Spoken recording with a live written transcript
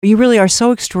You really are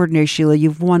so extraordinary, Sheila.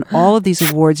 You've won all of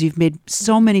these awards. You've made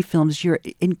so many films. You're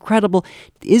incredible.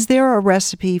 Is there a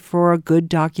recipe for a good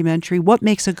documentary? What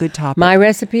makes a good topic? My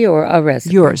recipe or a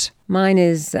recipe? Yours. Mine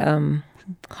is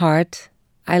heart.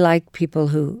 I like people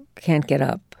who can't get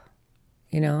up.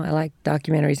 I like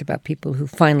documentaries about people who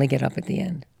finally get up at the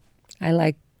end. I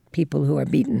like people who are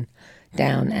beaten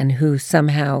down and who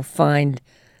somehow find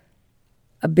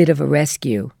a bit of a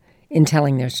rescue in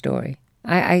telling their story.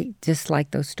 I just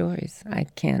like those stories. I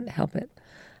can't help it.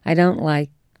 I don't like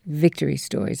victory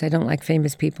stories. I don't like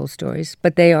famous people's stories,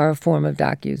 but they are a form of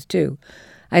docus too.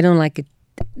 I don't like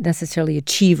necessarily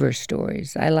achiever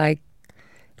stories. I like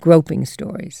groping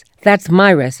stories. That's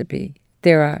my recipe.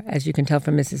 There are, as you can tell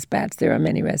from Mrs. Batts, there are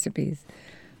many recipes,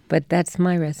 but that's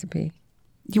my recipe.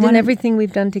 And everything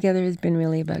we've done together has been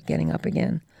really about getting up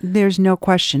again. There's no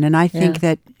question, and I think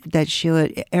that Sheila,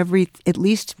 at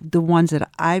least the ones that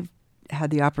I've had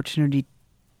the opportunity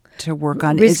to work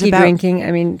on, risky is about drinking.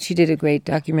 I mean, she did a great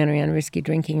documentary on risky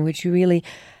drinking, in which you really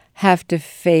have to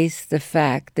face the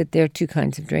fact that there are two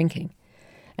kinds of drinking,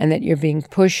 and that you're being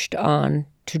pushed on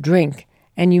to drink,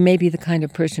 and you may be the kind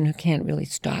of person who can't really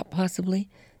stop, possibly,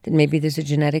 that maybe there's a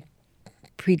genetic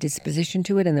predisposition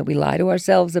to it, and that we lie to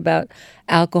ourselves about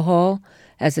alcohol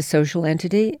as a social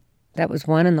entity. That was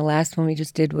one, and the last one we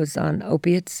just did was on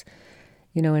opiates,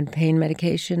 and pain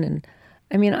medication. And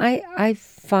I mean, I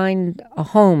find a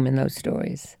home in those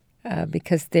stories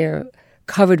because they're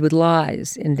covered with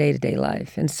lies in day-to-day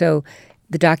life, and so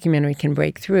the documentary can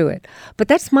break through it. But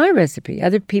that's my recipe.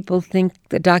 Other people think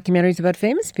the documentary's about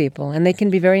famous people, and they can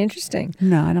be very interesting.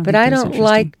 No, I don't. But I don't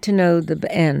like to know the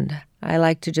end. I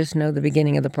like to just know the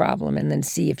beginning of the problem and then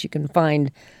see if you can find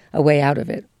a way out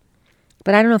of it.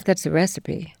 But I don't know if that's a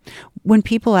recipe. When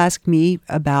people ask me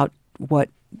about what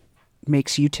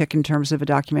makes you tick in terms of a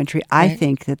documentary, I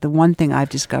think that the one thing I've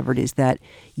discovered is that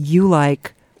you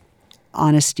like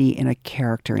honesty in a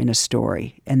character, in a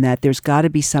story, and that there's got to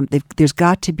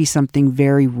be something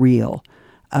very real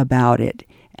about it,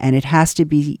 and it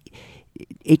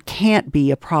can't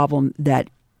be a problem that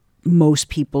most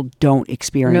people don't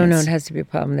experience. No, it has to be a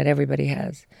problem that everybody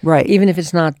has. Right. Even if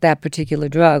it's not that particular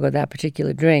drug or that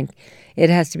particular drink,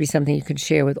 it has to be something you can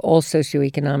share with all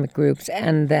socioeconomic groups,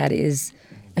 and that is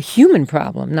a human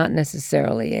problem, not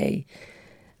necessarily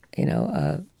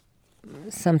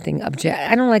something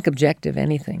I don't like objective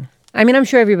anything. I mean, I'm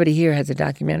sure everybody here has a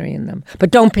documentary in them,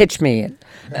 but don't pitch me it.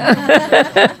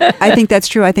 I think that's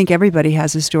true. I think everybody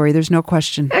has a story. There's no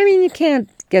question. I mean, you can't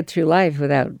get through life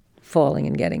without falling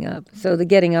and getting up. So the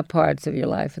getting up parts of your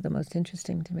life are the most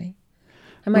interesting to me.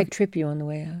 I might trip you on the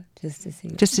way out just to see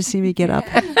you. Just to see me get up.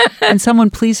 And someone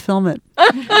please film it.